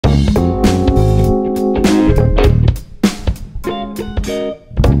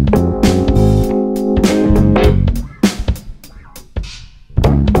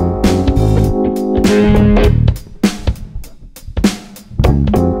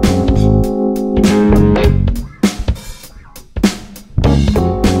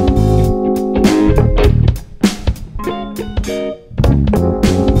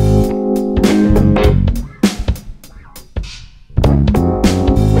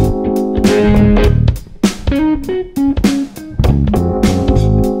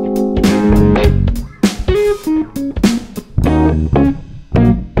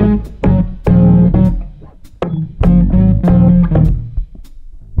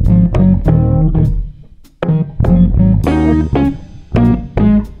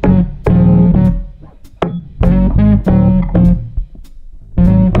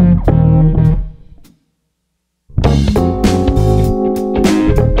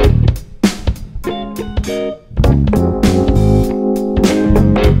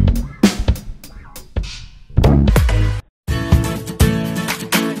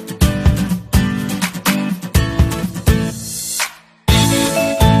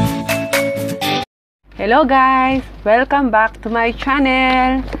Hello guys! Welcome back to my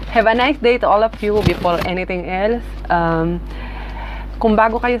channel! Have a nice day to all of you before anything else. Kung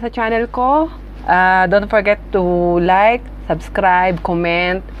bago kayo sa channel ko, don't forget to like, subscribe,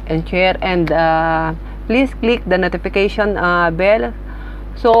 comment, and share. And please click the notification bell.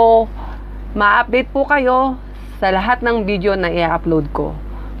 So, ma-update po kayo sa lahat ng video na i-upload ko.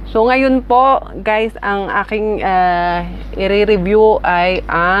 So, ngayon po, guys, ang aking i-review ay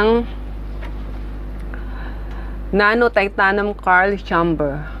ang Nano Titanum Curl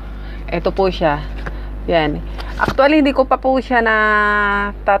Chamber. Ito po siya. Yan. Actually, hindi ko pa po siya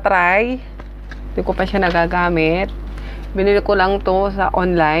na-try. Hindi ko pa siya nagagamit. Binili ko lang to sa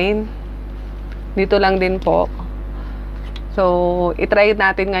online. Dito lang din po. So, itry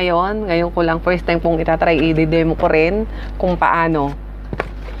natin ngayon. Ngayon ko lang, first time pong itatry. I-demo ko rin kung paano.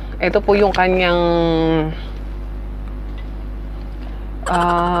 Ito po yung kanyang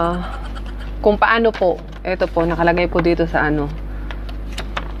kung paano po. Ito po, nakalagay po dito sa ano.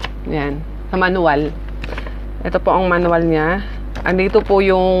 Yan, sa manual. Ito po ang manual niya. Andito po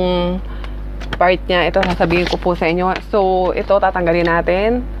yung part niya. Ito, sasabihin ko po sa inyo. So, ito tatanggalin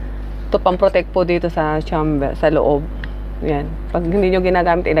natin. Ito pang protect po dito sa chamber, sa loob. Yan. Pag hindi nyo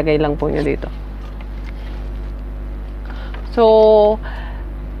ginagamit, ilagay lang po nyo dito. So,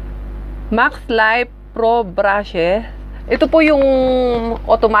 Max Life Pro Brushes. Ito po yung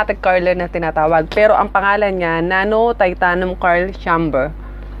automatic curler na tinatawag. Pero ang pangalan niya, Nano Titanum Curl Chamber.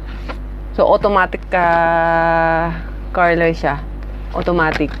 So, automatic curler siya.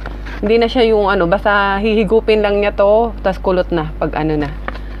 Automatic. Hindi na siya yung ano, basta hihigupin lang niya to, tas kulot na pag ano na.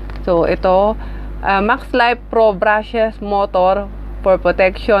 So, ito, Max Life Pro Brushes Motor for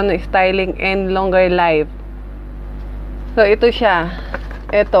protection, styling, and longer life. So, ito siya.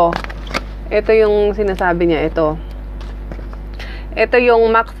 Ito yung sinasabi niya, ito. Ito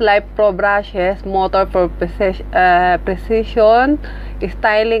yung Max Life Pro Brushes Motor for precision,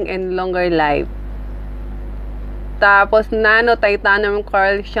 styling, and longer life. Tapos, Nano Titanum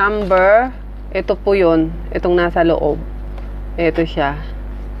Curl Chamber. Ito po yun. Itong nasa loob. Ito siya.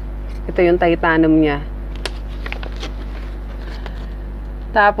 Ito yung titanium niya.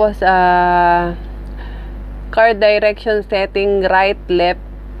 Tapos, curl direction setting, right, left,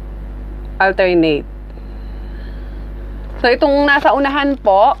 alternate. So, itong nasa unahan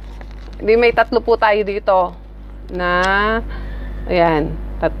po, di may tatlo po tayo dito na, ayan,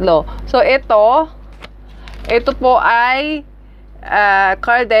 tatlo. So, ito po ay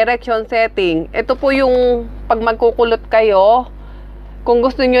curl direction setting. Ito po yung pag magkukulot kayo, kung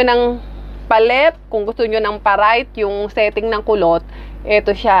gusto nyo ng pa-left, kung gusto nyo ng pa-right, yung setting ng kulot, ito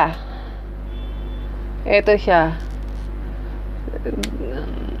siya. Ito siya.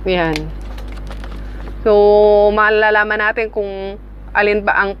 Yan. So, malalaman natin kung alin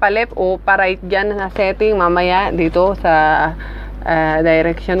ba ang pa-left o pa-right dyan na setting mamaya dito sa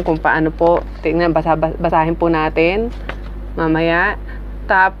direction kung paano po. Tingnan, basahin po natin mamaya.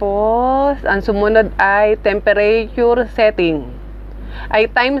 Tapos, ang sumunod ay temperature setting. Ay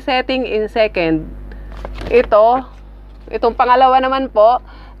time setting in second. Itong pangalawa naman po,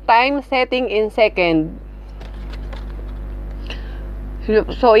 time setting in second.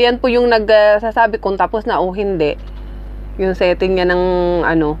 So, yan po yung nagsasabi kung tapos na o hindi. Yung setting niya ng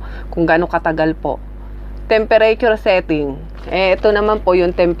ano, kung gaano katagal po. Temperature setting. Ito naman po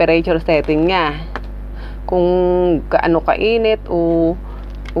yung temperature setting niya. Kung gaano kainit o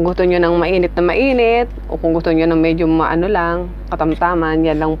kung gusto nyo ng mainit na mainit o kung gusto nyo ng medyo maano lang, katamtaman,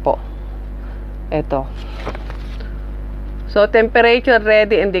 yan lang po. Ito. So, temperature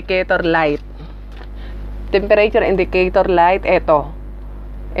ready indicator light. Temperature indicator light, ito.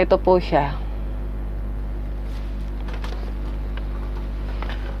 Ito po siya.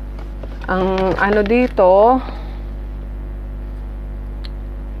 Ang ano dito,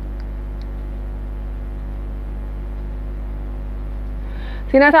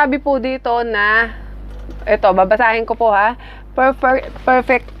 sinasabi po dito na, ito, babasahin ko po ha,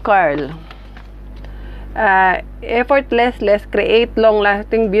 perfect curl. Effortless, create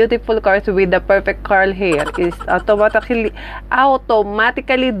long-lasting, beautiful curls with the perfect curl hair is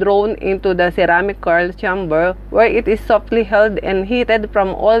automatically drawn into the ceramic curl chamber where it is softly held and heated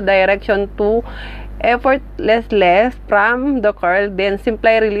from all directions to effortlessly from the curl, then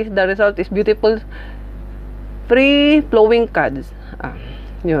simply release. The result is beautiful free-flowing curls.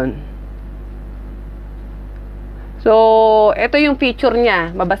 Yun. So, ito yung feature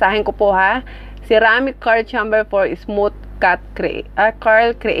niya. Babasahin ko po ha. Ceramic curl chamber for smooth cut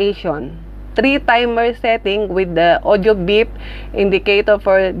curl creation. 3 timer setting with the audio beep indicator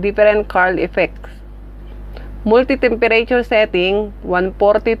for different curl effects. Multi-temperature setting,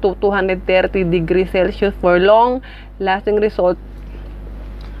 140 to 230 degrees Celsius for long-lasting result.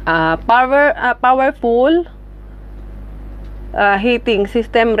 Powerful heating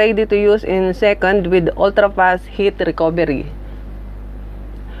system ready to use in second with ultra-fast heat recovery.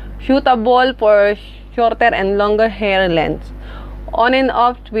 Suitable for shorter and longer hair lengths. On and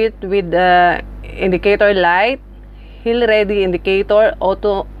off switch with indicator light, heel ready indicator,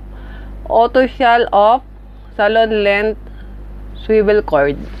 auto shell off, salon length swivel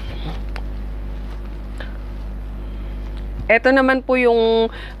cord. Ito naman po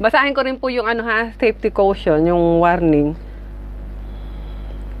yung, basahin ko rin po yung safety caution, yung warning.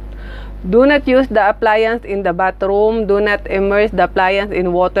 Do not use the appliance in the bathroom. Do not immerse the appliance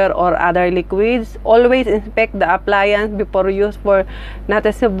in water or other liquids. Always inspect the appliance before use for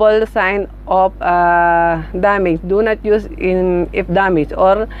noticeable sign of damage. Do not use if damaged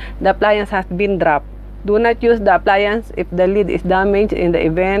or the appliance has been dropped. Do not use the appliance if the lid is damaged. In the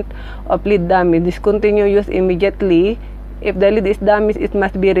event of lid damage, discontinue use immediately. If the lid is damaged, it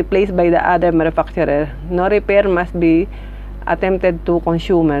must be replaced by the other manufacturer. No repair must be attempted to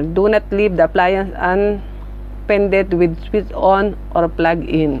consumer. Do not leave the appliance unattended with switch on or plug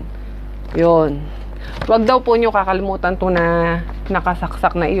in. Yun. Huwag daw po nyo kakalimutan to na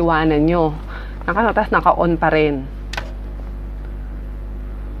nakasaksak na iwanan nyo. Tapos naka-on pa rin.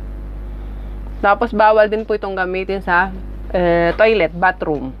 Tapos bawal din po itong gamitin sa toilet,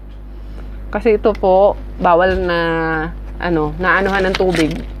 bathroom. Kasi ito po, bawal na naanuhan ng tubig.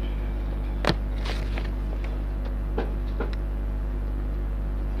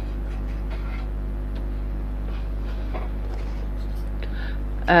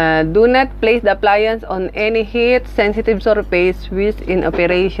 Do not place the appliance on any heat-sensitive surface which in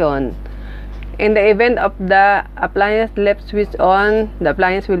operation. In the event of the appliance left switch on, the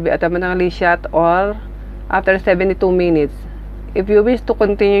appliance will be automatically shut or after 72 minutes. If you wish to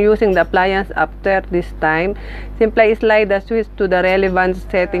continue using the appliance after this time, simply slide the switch to the relevant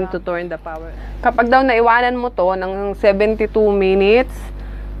setting to turn the power. Kapag daw naiwanan mo to ng 72 minutes,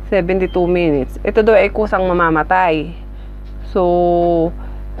 ito daw ay kusang mamamatay. So,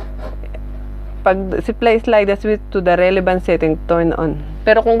 pag slide the switch to the relevant setting, turn on.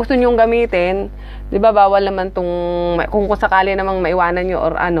 Pero kung gusto nyong gamitin, di ba bawal naman kung sakali namang maiwanan nyo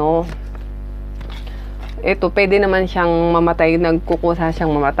or ito, pwede naman siyang mamatay, nagkukusa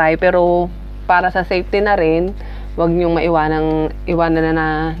siyang mamatay. Pero, para sa safety na rin, huwag niyong iwanan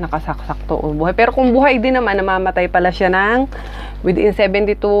na nakasaksak to o buhay. Pero kung buhay din naman, namamatay pala siya within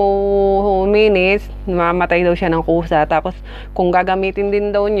 72 minutes, namamatay daw siya ng kusa. Tapos, kung gagamitin din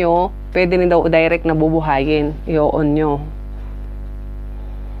daw nyo, pwede din daw direct na bubuhayin. I-on nyo.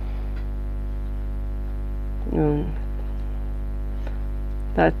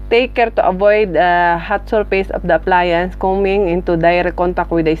 Take care to avoid hot surface of the appliance coming into direct contact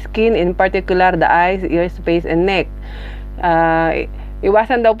with the skin, in particular the eyes, ears, face, and neck.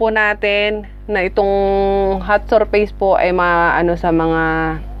 Iwasan daw po natin na itong hot surface po ay sa mga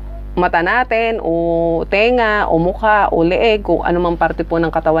mata natin, o tenga, o mukha, o leeg, o anumang parte po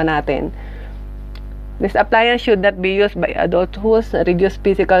ng katawan natin. This appliance should not be used by adults whose reduced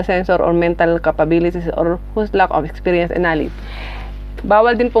physical, sensor, or mental capabilities or whose lack of experience and knowledge.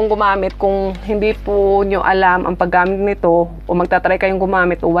 Bawal din pong gumamit kung hindi po nyo alam ang paggamit nito o magtatry kayong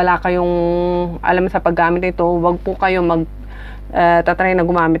gumamit o wala kayong alam sa paggamit nito. Huwag po kayong tatry na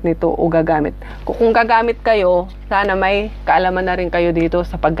gumamit nito o gagamit. Kung gagamit kayo, sana may kaalaman na rin kayo dito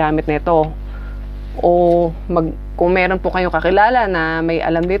sa paggamit nito. O kung meron po kayong kakilala na may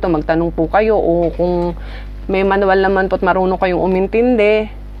alam dito, magtanong po kayo. O kung may manual naman po at marunong kayong umintindi,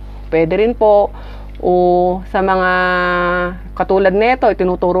 pwede rin po. O sa mga katulad nito,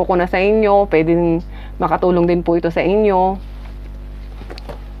 itinuturo ko na sa inyo, pwedeng makatulong din po ito sa inyo.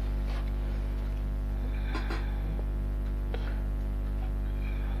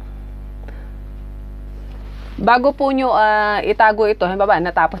 Bago po nyo itago ito, halimbawa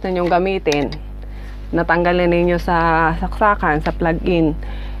natapos na nyo gamitin, natanggal na ninyo sa saksakan, sa plug-in,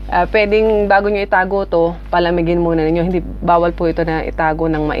 pwedeng bago nyo itago to, palamigin muna ninyo. Hindi bawal po ito na itago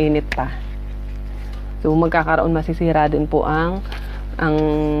ng mainit pa. So, magkakaroon, masisira din po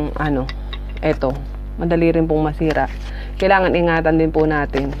eto. Madali rin pong masira. Kailangan ingatan din po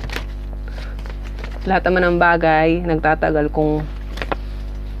natin. Lahat naman ng bagay, nagtatagal kung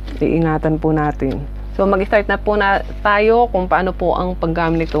iingatan po natin. So, mag-start na po tayo kung paano po ang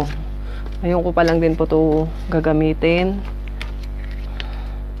paggamit nito. Ngayon ko pa lang din po ito gagamitin.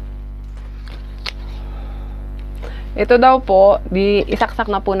 Ito daw po, isaksak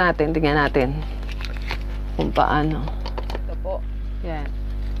na po natin. Tingnan natin kung paano. Ito po. Yan.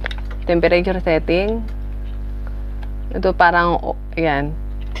 Temperature setting. Ito parang, ayan.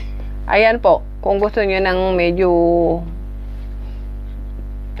 Ayan po, kung gusto nyo ng medyo,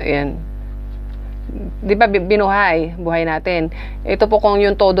 ayan. Di ba buhay natin. Ito po kung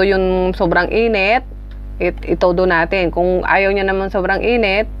yung todo yung sobrang init, itodo natin. Kung ayaw niya naman sobrang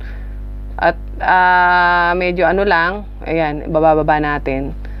init, at medyo ano lang, ayan, bababa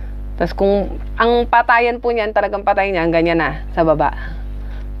natin. Tapos kung ang patayan po niyan, talagang patay niyan, ganyan na, sa baba.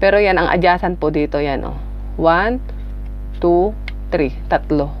 Pero yan, ang adjacent po dito, yan, oh. 1, 2, 3,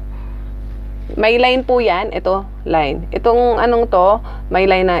 tatlo. May line po yan, ito, line. Itong anong to, may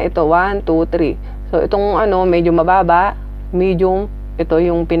line na ito, 1, 2, 3. So, itong ano, medyo mababa, medium, ito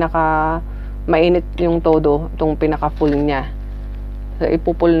yung pinaka mainit yung todo, itong pinaka full niya. So,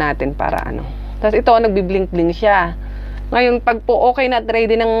 ipupul natin para ano. Tapos ito, nagbi-blink-blink siya. Ngayon, pag po okay na at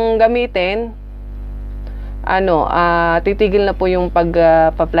ready ng gamitin, ano, titigil na po yung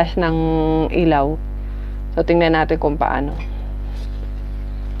pagpa-flash ng ilaw. So, tingnan natin kung paano.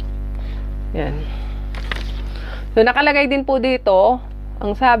 Yan. So, nakalagay din po dito,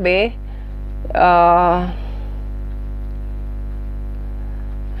 ang sabi,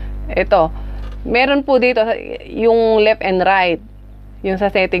 ito, meron po dito yung left and right, yung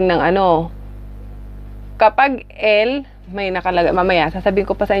sa setting ng ano. Kapag L, may nakalagay, mamaya, sasabihin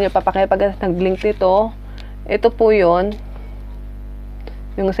ko pa sa inyo, papakipag nag-blink dito, ito po yun,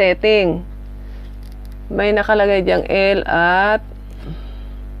 yung setting. May nakalagay diyang L at,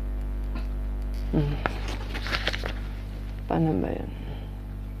 paano ba yun?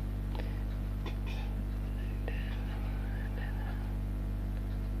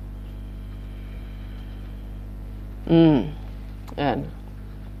 Yan.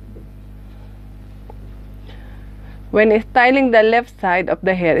 When styling the left side of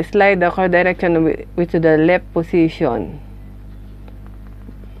the hair, slide the curl direction with the left position.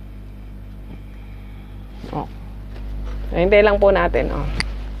 Oh. Hintay lang po natin, oh.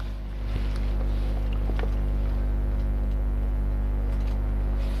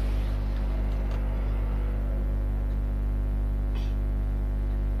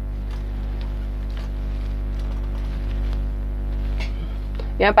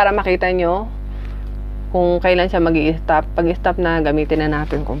 Yan, para makita nyo kung kailan siya mag-i-stop. Pag-i-stop na, gamitin na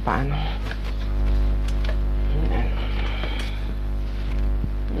natin kung paano.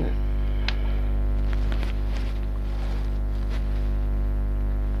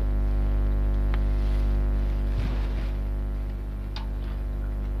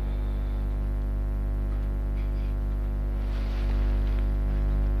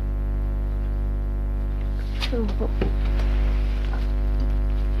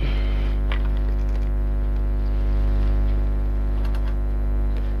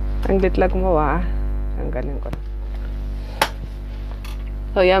 Ang bitlag mo, ang galing ko.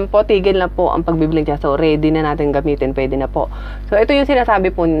 So, yan po, tigil na po ang pagbiblink niya. So, ready na natin gamitin, pwede na po. So, ito yung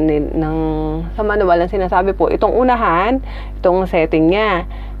sinasabi po sa manual, ang sinasabi po, itong unahan, itong setting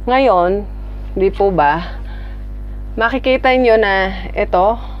niya. Ngayon, di po ba, makikita nyo na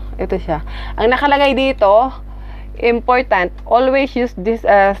ito siya. Ang nakalagay dito, important, always use this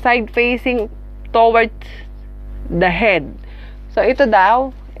side facing towards the head. So, ito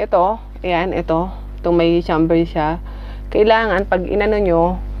daw, ito, ayan, itong may chamber siya. Kailangan, pag inano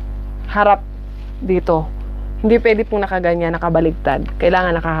nyo, harap dito. Hindi pwede pong nakaganyan, nakabaligtad.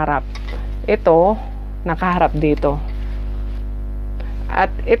 Kailangan nakaharap. Ito, nakaharap dito.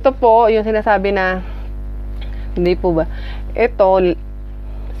 At ito po, yung sinasabi na, hindi po ba, ito,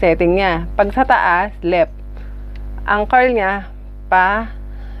 setting niya. Pag sa taas, left. Ang curl niya,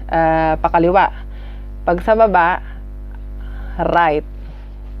 pakaliwa. Pag sa baba, right.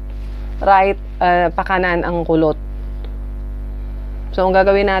 Right, pakanan ang kulot. So, ang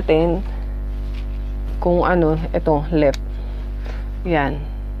gagawin natin, kung ano, ito, left. Yan.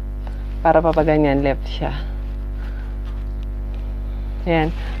 Para papaganyan, left siya. Yan.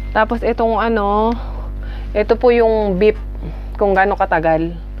 Tapos, itong ano, ito po yung beep, kung gaano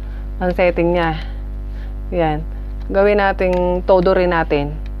katagal ang setting niya. Yan. Gawin natin, todo rin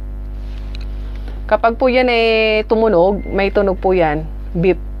natin. Kapag po yan tumunog, may tunog po yan,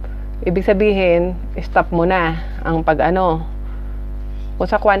 beep. Ibig sabihin, stop mo na ang pag-ano. Kung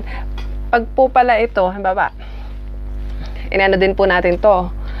sa kwan, pag po pala ito, baba, inano din po natin to.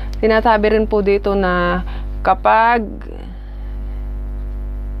 Sinasabi rin po dito na kapag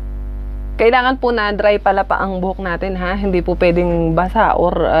kailangan po na dry pala pa ang buhok natin, ha? Hindi po pwedeng basa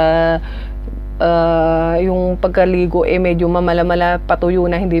or yung pagkaligo medyo mamala-mala, patuyo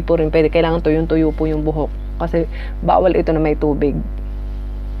na, hindi po rin pwede. Kailangan tuyong-tuyo po yung buhok. Kasi bawal ito na may tubig.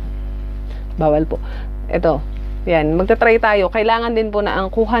 Bawal po. Ito. Yan. Magta-try tayo. Kailangan din po na ang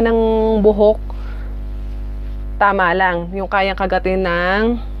kuha ng buhok tama lang. Yung kayang kagatin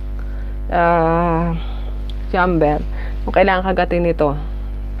ng chamber. Yung kailangan kagatin nito.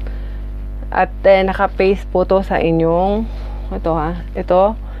 At naka-paste po to sa inyong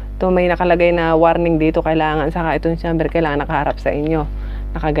ito may nakalagay na warning dito, kailangan saka itong chamber kailangan nakaharap sa inyo,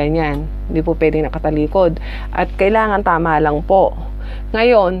 nakaganyan, hindi po pwedeng nakatalikod, at kailangan tama lang po.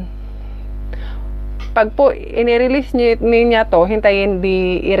 Ngayon, pag po inirelease niya to, hintayin,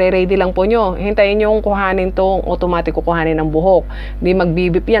 di i-ready lang po nyo, hintayin nyo kuhanin tong automatic kuhanin ng buhok, di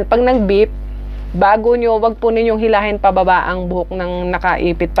magbibip yan. Pag nagbip, bago nyo, wag po ninyong hilahin pababa ang buhok ng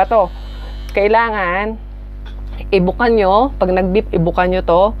nakaipit pa to. Kailangan ibukan nyo, pag nagbip, ibukan nyo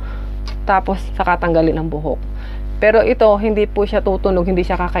to, tapos saka tanggalin ang buhok. Pero ito, hindi po siya tutunog, hindi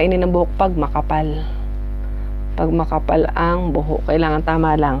siya kakainin ng buhok pag makapal. Pag makapal ang buhok, kailangan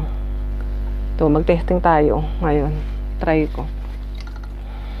tama lang. Ito, mag-testing tayo ngayon. Try ko.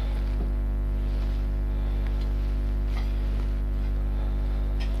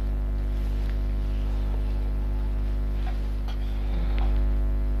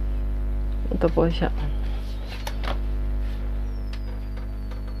 Ito po siya.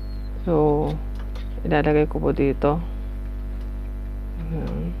 So, ilalagay ko po dito.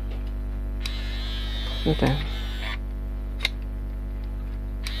 Ito.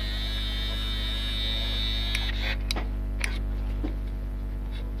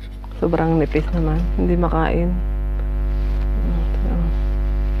 Sobrang nipis naman. Hindi makain. Ito.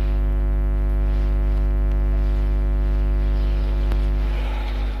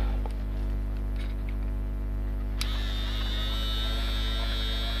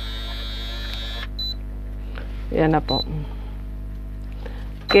 Yan na po.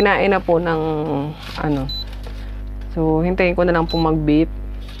 Kinain na po ng So, hintayin ko na lang po mag-beep.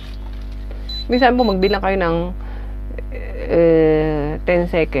 Minsan po mag-beep lang kayo ng 10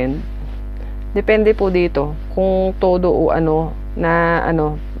 second. Depende po dito kung todo o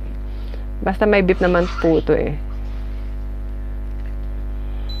basta may beep naman po ito eh.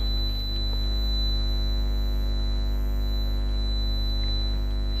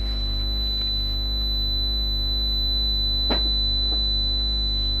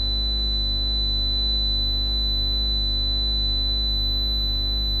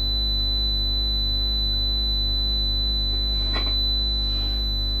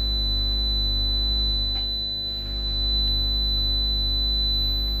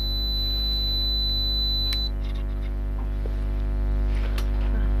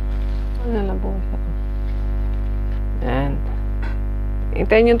 Ano na po siya. Ayan.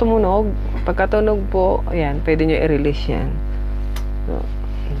 Hintayin nyo tumunog. Pagkatunog po, ayan, pwede nyo i-release yan. So,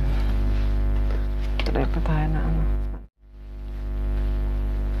 try pa tayo na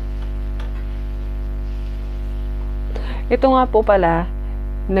Ito nga po pala,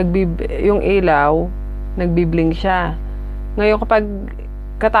 yung ilaw, nagbiblink siya. Ngayon kapag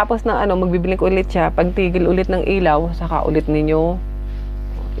katapos ng magbiblink ulit siya, pag tigil ulit ng ilaw, saka ulit ninyo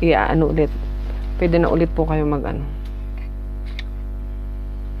ulit. Pwede na ulit po kayo Kung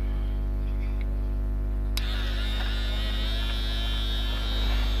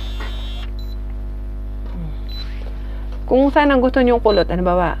saan ang gusto nyong kulot,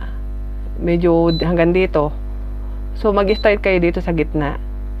 medyo hanggang dito. So, mag-start kayo dito sa gitna.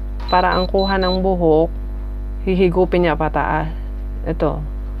 Para ang kuha ng buhok, hihigupin niya pataas. Ito,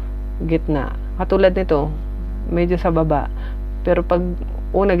 gitna. Katulad nito, medyo sa baba. Pero pag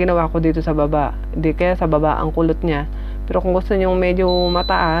una ginawa ko dito sa baba, di kaya sa baba ang kulot niya. Pero kung gusto nyong medyo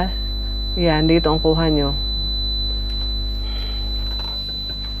mataas, yan, dito ang kuha nyo.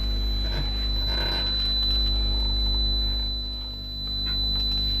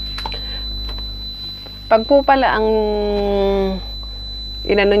 Pag po pala ang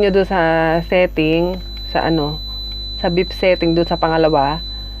inano nyo doon sa setting, sa beep setting doon sa pangalawa,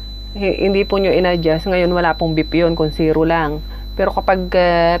 hindi po nyo in-adjust. Ngayon wala pong beep yun, kung 0 lang. Pero kapag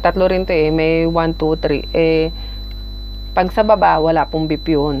tatlo rin to may 1, 2, 3, pag sa baba, wala pong beep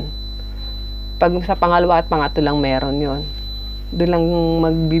yun. Pag sa pangalawa at pangatlo lang meron yun. Doon lang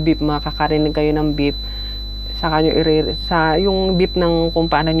mag-beep, makakarinig kayo ng beep. Saka nyo yung beep ng kung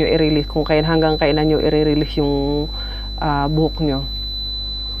paano nyo i-release, kung hanggang kailan nyo i-release yung buhok nyo.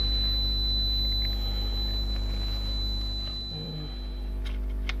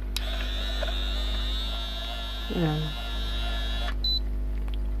 Yan.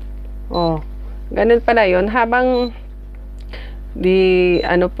 Ganun pala yun. Habang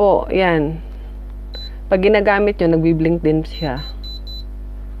yan. Pag ginagamit nyo, nagbiblink din siya.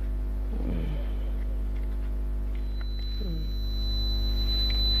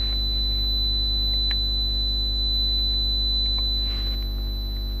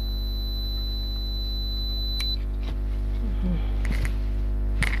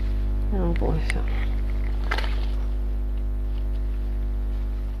 lang po siya.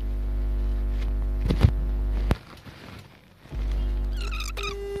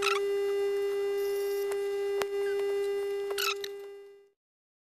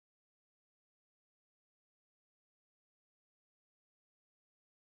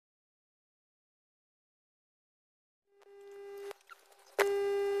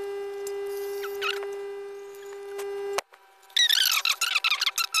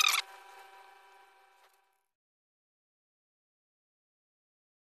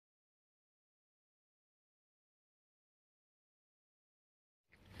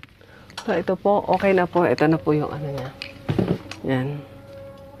 So, ito po, okay na po. Ito na po yung ano niya. Yan.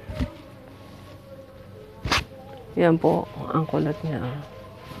 Yan po, ang kulot niya.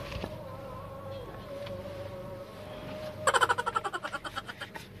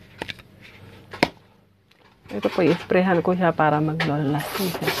 Ito po, i-sprayhan ko siya para mag-long lasting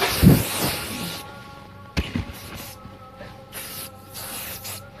siya.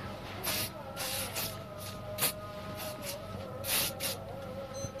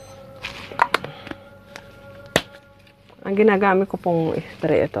 Ang ginagamit ko pong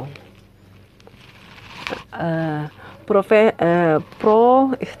spray ito.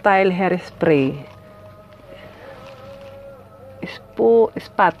 Pro Style Hair Spray.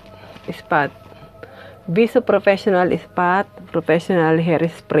 Spot. Viso Professional Spot Professional Hair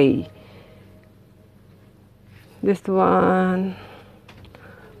Spray. This one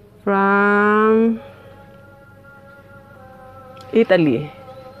from Italy.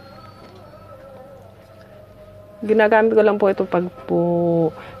 Ginagamit ko lang po ito pag po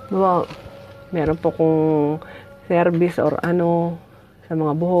meron po kung service or ano sa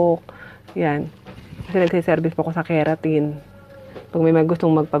mga buhok. Yan. Kasi nagsiservice po ako sa keratin. Pag may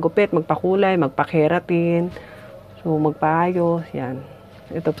gustong magpagupit, magpakulay, magpa-keratin, so magpaayos, yan.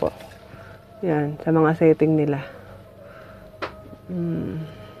 Ito po. Yan, sa mga setting nila.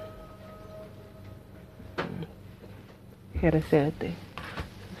 Hair setting.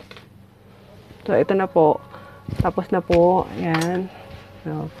 So, ito na po. Tapos na po, yan.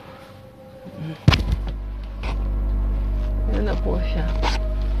 So, yan na po siya.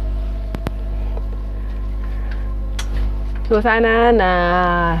 So, sana na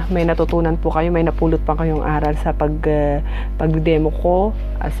may natutunan po kayo, may napulot pa kayong aral sa pag-demo ko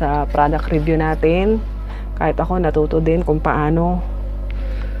sa product review natin. Kahit ako, natuto din kung paano.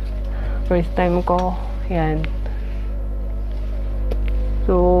 First time ko, yan.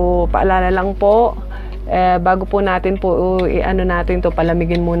 So, paalala lang po, bago po natin po i-ano natin to,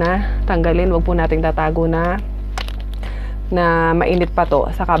 palamigin muna, tanggalin, wag po nating tatago na mainit pa to.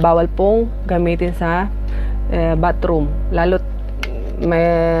 Saka bawal pong gamitin sa bathroom, lalo't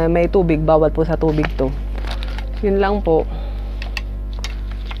may tubig, bawal po sa tubig to. Yun lang po.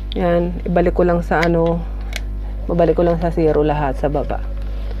 Yan, ibalik ko lang sa ano, babalik ko lang sa zero lahat sa baba.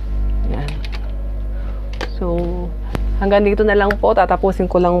 Yan. So, hanggang dito na lang po, tatapusin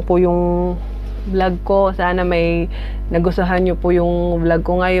ko lang po yung vlog ko. Sana may nagustuhan nyo po yung vlog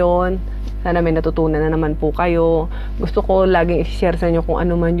ko ngayon. Sana may natutunan na naman po kayo. Gusto ko laging i-share sa inyo kung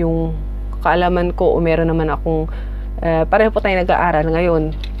ano man yung kaalaman ko o meron naman akong pareho po tayo nag-aaral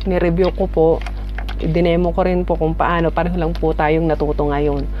ngayon. Ni-review ko po, dinemo ko rin po kung paano. Pareho lang po tayong natuto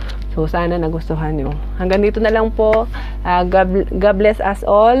ngayon. So, sana nagustuhan nyo. Hanggang dito na lang po. God bless us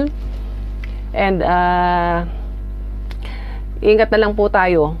all. And, ingat na lang po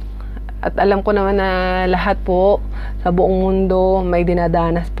tayo. At alam ko naman na lahat po sa buong mundo may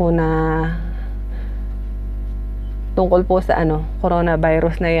dinadanas po na tungkol po sa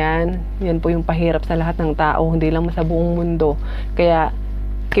coronavirus na yan. Yan po yung pahirap sa lahat ng tao, hindi lang sa buong mundo. Kaya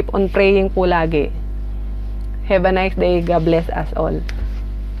keep on praying po lagi. Have a nice day. God bless us all.